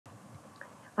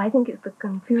I think it's the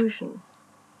confusion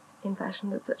in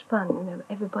fashion that's such fun. You know,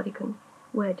 everybody can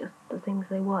wear just the things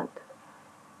they want,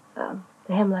 the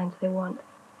hemlines they want,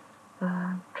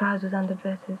 trousers,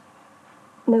 underdresses,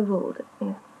 no rules, you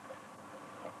know.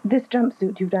 This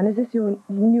jumpsuit you've done, is this your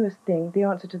newest thing, the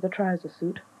answer to the trouser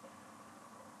suit?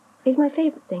 It's my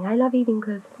favourite thing. I love evening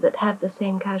clothes that have the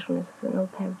same casualness as an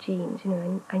old pair of jeans, you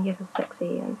know, and yet are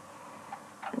sexy, and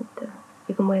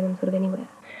you can wear them sort of anywhere.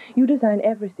 You design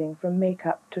everything from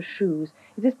makeup to shoes.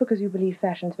 Is this because you believe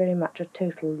fashion's very much a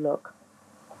total look?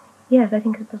 Yes, I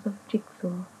think it's a sort of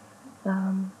jigsaw,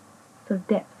 sort of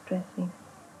depth.